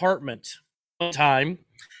apartment one time,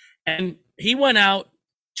 and he went out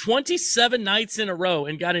 27 nights in a row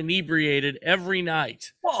and got inebriated every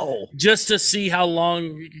night. Whoa! Just to see how long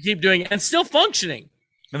you could keep doing it and still functioning.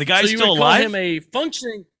 And the guy's so still alive? Call him a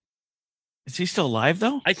functioning. Is he still alive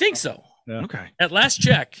though? I think so. Yeah. Okay. At last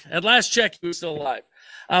check, he was still alive.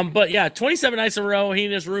 But yeah, 27 nights in a row. He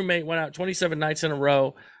and his roommate went out 27 nights in a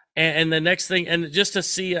row. And the next thing, and just to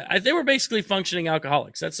see, they were basically functioning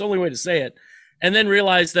alcoholics. That's the only way to say it. And then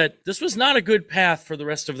realized that this was not a good path for the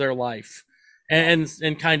rest of their life, and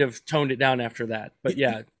kind of toned it down after that. But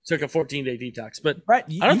yeah, took a 14-day detox. But Brett,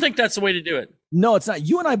 I don't think that's the way to do it. No, it's not.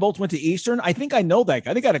 You and I both went to Eastern. I think I know that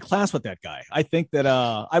guy. I think I had a class with that guy. I think that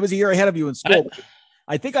I was a year ahead of you in school.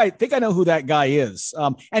 I think I know who that guy is.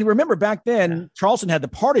 And remember back then, Charleston had the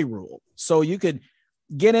party rule, so you could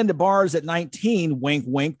get into bars at 19, wink,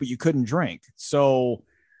 wink, but you couldn't drink. So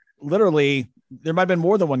literally there might've been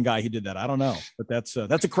more than one guy who did that. I don't know, but that's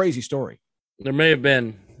a crazy story. There may have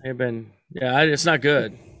been. Yeah. It's not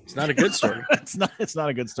good. It's not a good story. It's not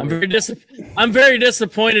a good story. I'm very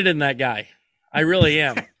disappointed in that guy. I really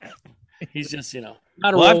am. He's just, not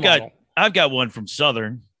a role model. I've got one from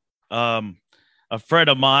Southern. A friend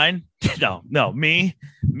of mine, me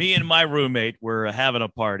and my roommate were having a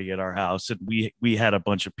party at our house, and we had a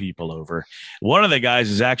bunch of people over. One of the guys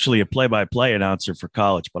is actually a play-by-play announcer for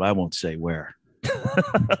college, but I won't say where.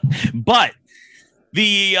 But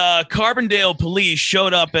the Carbondale police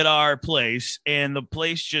showed up at our place, and the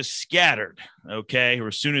place just scattered, okay, or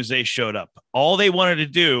as soon as they showed up. All they wanted to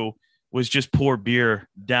do was just pour beer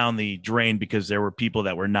down the drain because there were people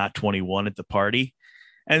that were not 21 at the party.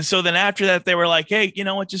 And so then after that, they were like, hey, you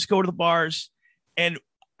know what? Just go to the bars. And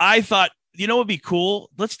I thought, what would be cool?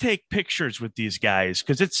 Let's take pictures with these guys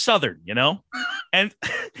because it's Southern, and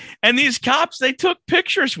these cops, they took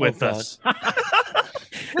pictures with us.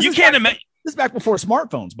 You can't imagine. This is back before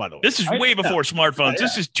smartphones, by the way. This is way before smartphones. Yeah.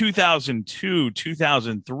 This is 2002,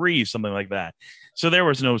 2003, something like that. So there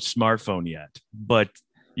was no smartphone yet, but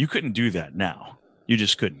you couldn't do that now. You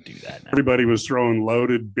just couldn't do that now. Everybody was throwing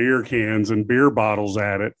loaded beer cans and beer bottles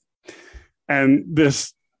at it. And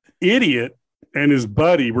this idiot and his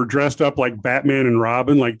buddy were dressed up like Batman and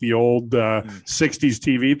Robin, like the old 60s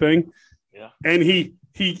TV thing. Yeah. And he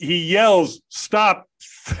yells, "Stop,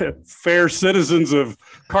 fair citizens of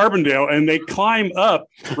Carbondale." And they climb up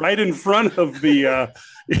right in front of the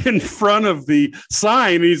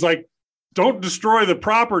sign. And he's like, "Don't destroy the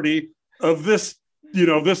property of this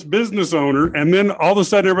business owner." And then all of a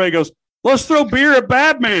sudden everybody goes, "Let's throw beer at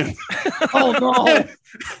Batman." Oh no.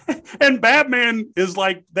 And Batman is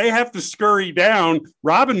like, they have to scurry down.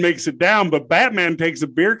 Robin makes it down, but Batman takes a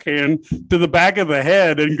beer can to the back of the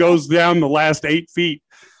head and goes down the last 8 feet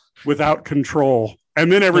without control.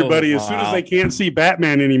 And then everybody, as soon as they can't see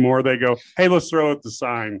Batman anymore, they go, "Hey, let's throw at the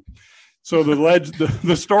sign." So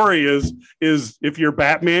the story is if you're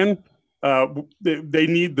Batman, they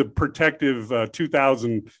need the protective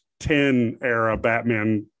 2010 era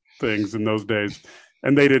Batman things in those days,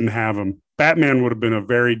 and they didn't have them. Batman would have been a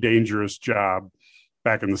very dangerous job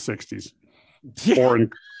back in the 60s, or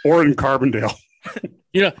in Carbondale.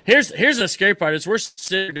 Here's the scary part: is we're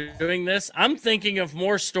sitting doing this. I'm thinking of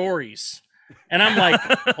more stories, and I'm like,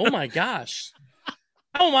 oh my gosh,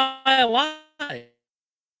 how am I alive?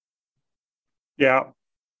 Yeah.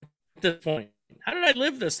 At this point, how did I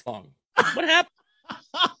live this long? What happened?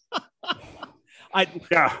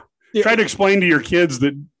 Try to explain to your kids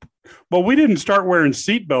that, well, we didn't start wearing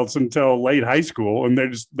seatbelts until late high school, and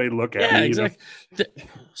they look at me. Exactly.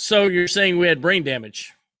 So you're saying we had brain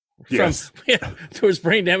damage? Yes. There was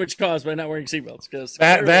brain damage caused by not wearing seatbelts. Because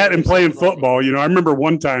that and playing football. I remember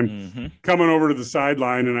one time coming over to the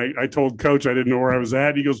sideline, and I told Coach I didn't know where I was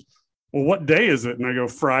at. He goes, "Well, what day is it?" And I go,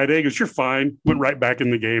 "Friday." He goes, "You're fine." Went right back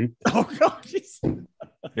in the game. Oh gosh.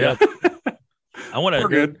 Yeah. We're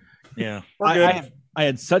good. Yeah. We're good. I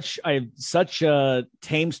had such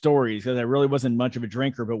tame stories because I really wasn't much of a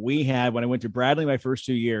drinker, but we had, when I went to Bradley my first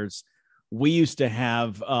 2 years, we used to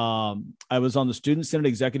have, I was on the Student Senate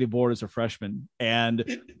Executive Board as a freshman, and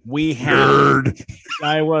we had, Nerd.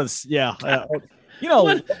 I was, yeah.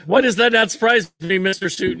 What is that? That surprised me, Mr.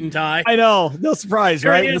 Suit and Tie. I know. No surprise,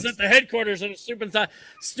 Here right? he is at the headquarters in a suit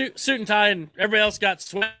and tie, and everybody else got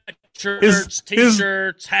sweatshirts,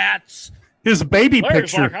 T-shirts, hats. His baby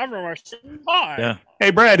Larry's picture. like, I'm from our suit and tie. Yeah. Hey,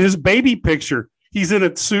 Brad, his baby picture. He's in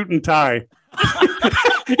a suit and tie.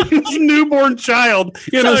 His newborn child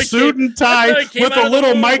in a suit and tie with a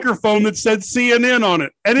little microphone that said CNN on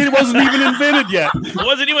it. And it wasn't even invented yet. It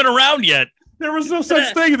wasn't even around yet. There was no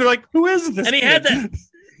such thing. They're like, who is this? And he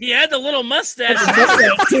had the little mustache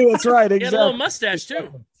too. That's right. Exactly. He had a little mustache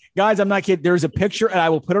too. Guys, I'm not kidding. There's a picture, and I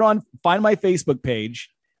will put it on. Find my Facebook page.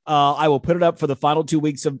 I will put it up for the final 2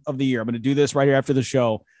 weeks of the year. I'm going to do this right here after the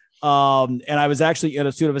show. And I was actually in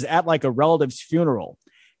a suit. I was at like a relative's funeral,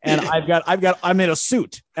 and I'm in a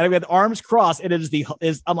suit, and I've got arms crossed, and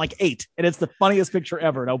I'm like 8, and it's the funniest picture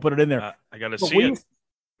ever. And I'll put it in there. I got to see it.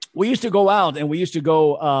 we used to go out and we used to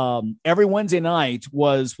go every Wednesday night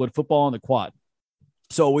was football on the quad.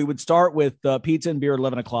 So we would start with pizza and beer at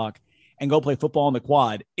 11 o'clock and go play football on the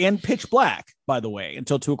quad in pitch black, by the way,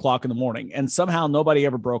 until 2 o'clock in the morning. And somehow nobody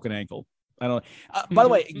ever broke an ankle. I don't know. By the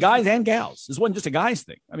way, guys and gals, this wasn't just a guys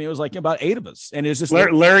thing. I mean, it was like about 8 of us. And it was just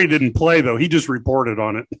Larry didn't play, though. He just reported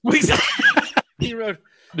on it. He wrote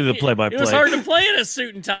the play-by-play. It was hard to play in a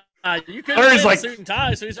suit and tie. You couldn't Larry's play in like, a suit and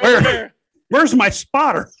tie, so he's right there. Where's my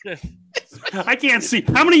spotter? I can't see.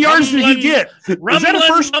 How many yards did he get? Is that a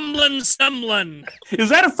first? Stumbling. Is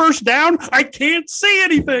that a first down? I can't see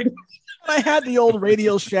anything. I had the old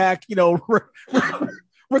Radio Shack,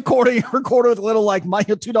 recorder with a little like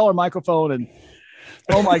 $2 microphone, and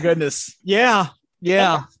oh my goodness, yeah.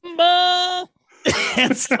 And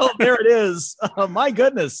so there it is. My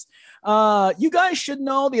goodness, you guys should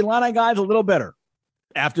know the Illini guys a little better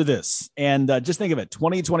after this, and just think of it,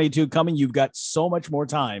 2022 coming. You've got so much more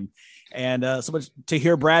time and so much to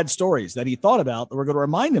hear Brad's stories that he thought about that we're going to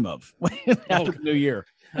remind him of after the new year.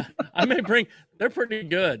 I may bring. They're pretty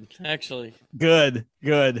good, actually. Good.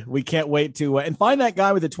 We can't wait to and find that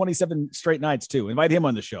guy with the 27 straight nights too. Invite him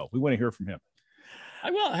on the show. We want to hear from him. I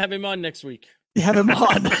will have him on next week. Have him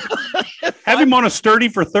on. Have him on a sturdy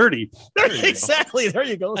for 30. Exactly. There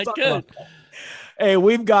you go. Let's talk about that. Hey,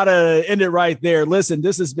 we've got to end it right there. Listen,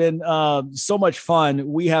 this has been so much fun.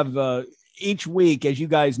 We have each week, as you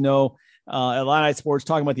guys know, Illini Sports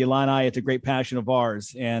talking about the Illini. It's a great passion of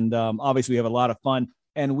ours. And obviously we have a lot of fun.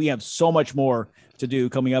 And we have so much more to do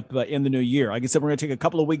coming up in the new year. Like I said, we're going to take a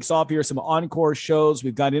couple of weeks off here, some encore shows.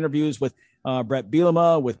 We've got interviews with Brett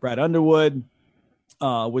Bielema, with Brad Underwood,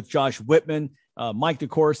 with Josh Whitman, Mike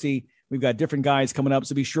DeCourcy. We've got different guys coming up,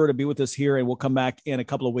 so be sure to be with us here, and we'll come back in a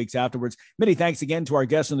couple of weeks afterwards. Many thanks again to our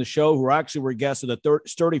guests on the show who actually were guests of the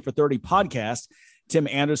Sturdy for 30 podcast. Tim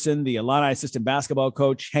Anderson, the Illini assistant basketball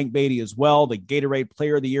coach, Hank Beatty as well, the Gatorade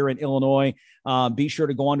Player of the Year in Illinois. Be sure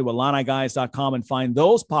to go on to IlliniGuys.com and find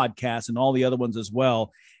those podcasts and all the other ones as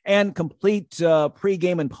well. And complete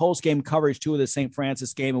pregame and postgame coverage, too, of the St.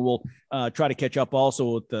 Francis game. And we'll try to catch up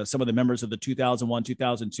also with some of the members of the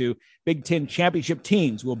 2001-2002 Big Ten championship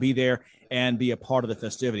teams will be there and be a part of the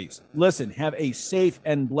festivities. Listen, have a safe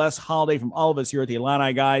and blessed holiday from all of us here at the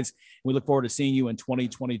Illini Guys. We look forward to seeing you in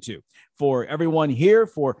 2022. For everyone here,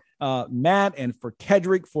 for Matt and for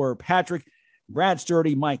Kedrick, for Patrick, Brad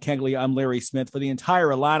Sturdy, Mike Kegley, I'm Larry Smith. For the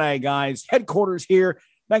entire Illini Guys headquarters here,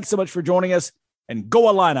 thanks so much for joining us. And go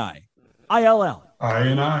Illini. ILL.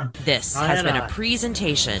 I. This has been a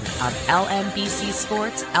presentation of LMBC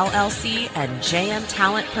Sports, LLC, and JM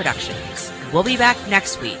Talent Productions. We'll be back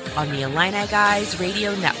next week on the Illini Guys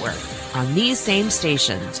Radio Network on these same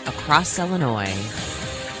stations across Illinois.